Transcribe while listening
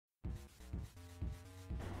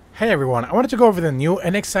Hey everyone, I wanted to go over the new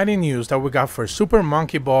and exciting news that we got for Super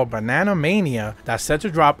Monkey Ball Banana Mania that's set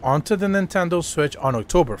to drop onto the Nintendo Switch on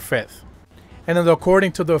October 5th. And then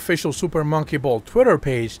according to the official Super Monkey Ball Twitter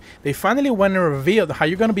page, they finally went and revealed how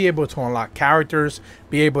you're going to be able to unlock characters,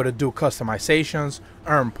 be able to do customizations,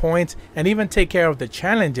 earn points, and even take care of the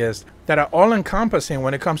challenges that are all encompassing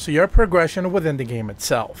when it comes to your progression within the game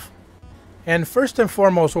itself. And first and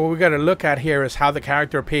foremost, what we got to look at here is how the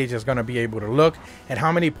character page is going to be able to look and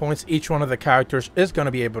how many points each one of the characters is going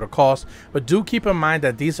to be able to cost. But do keep in mind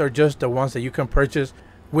that these are just the ones that you can purchase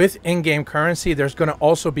with in-game currency. There's going to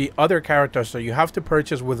also be other characters so you have to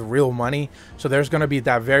purchase with real money. So there's going to be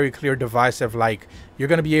that very clear divisive, like you're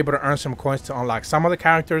going to be able to earn some coins to unlock some of the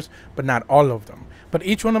characters, but not all of them. But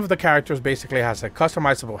each one of the characters basically has a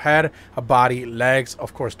customizable head, a body, legs,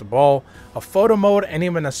 of course the ball, a photo mode, and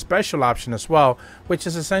even a special option as well, which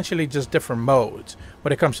is essentially just different modes.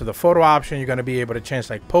 When it comes to the photo option, you're going to be able to change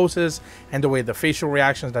like poses and the way the facial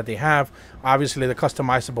reactions that they have. Obviously the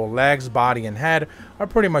customizable legs, body, and head are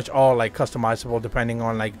pretty much all like customizable depending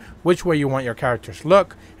on like which way you want your characters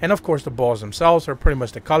look. And of course the balls themselves are pretty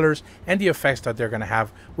much the colors and the effects that they're going to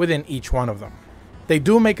have within each one of them. They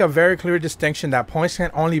do make a very clear distinction that points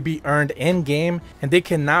can only be earned in-game and they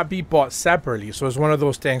cannot be bought separately. So it's one of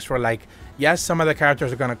those things where like, yes, some of the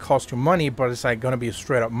characters are going to cost you money, but it's like going to be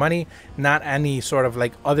straight up money, not any sort of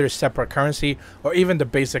like other separate currency or even the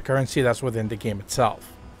basic currency that's within the game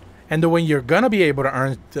itself. And the way you're going to be able to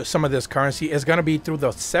earn some of this currency is going to be through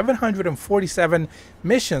the 747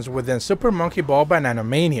 missions within Super Monkey Ball Banana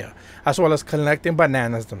Mania, as well as collecting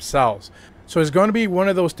bananas themselves. So it's going to be one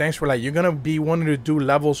of those things where like you're going to be wanting to do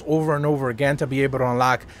levels over and over again to be able to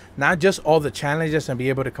unlock not just all the challenges and be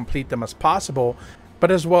able to complete them as possible,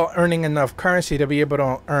 but as well earning enough currency to be able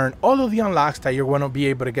to earn all of the unlocks that you're going to be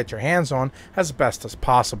able to get your hands on as best as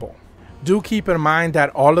possible. Do keep in mind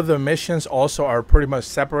that all of the missions also are pretty much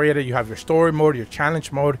separated. You have your story mode, your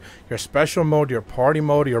challenge mode, your special mode, your party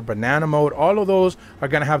mode, your banana mode. All of those are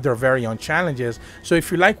going to have their very own challenges. So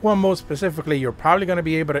if you like one mode specifically, you're probably going to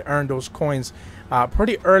be able to earn those coins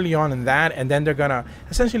pretty early on in that. And then they're going to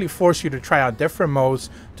essentially force you to try out different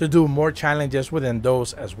modes to do more challenges within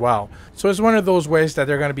those as well. So it's one of those ways that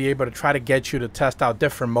they're going to be able to try to get you to test out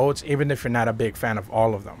different modes, even if you're not a big fan of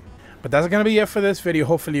all of them. But that's going to be it for this video.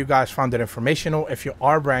 Hopefully you guys found it informational. If you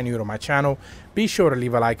are brand new to my channel, be sure to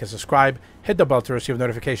leave a like and subscribe. Hit the bell to receive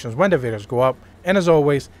notifications when the videos go up. And as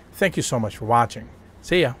always, thank you so much for watching.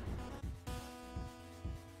 See ya.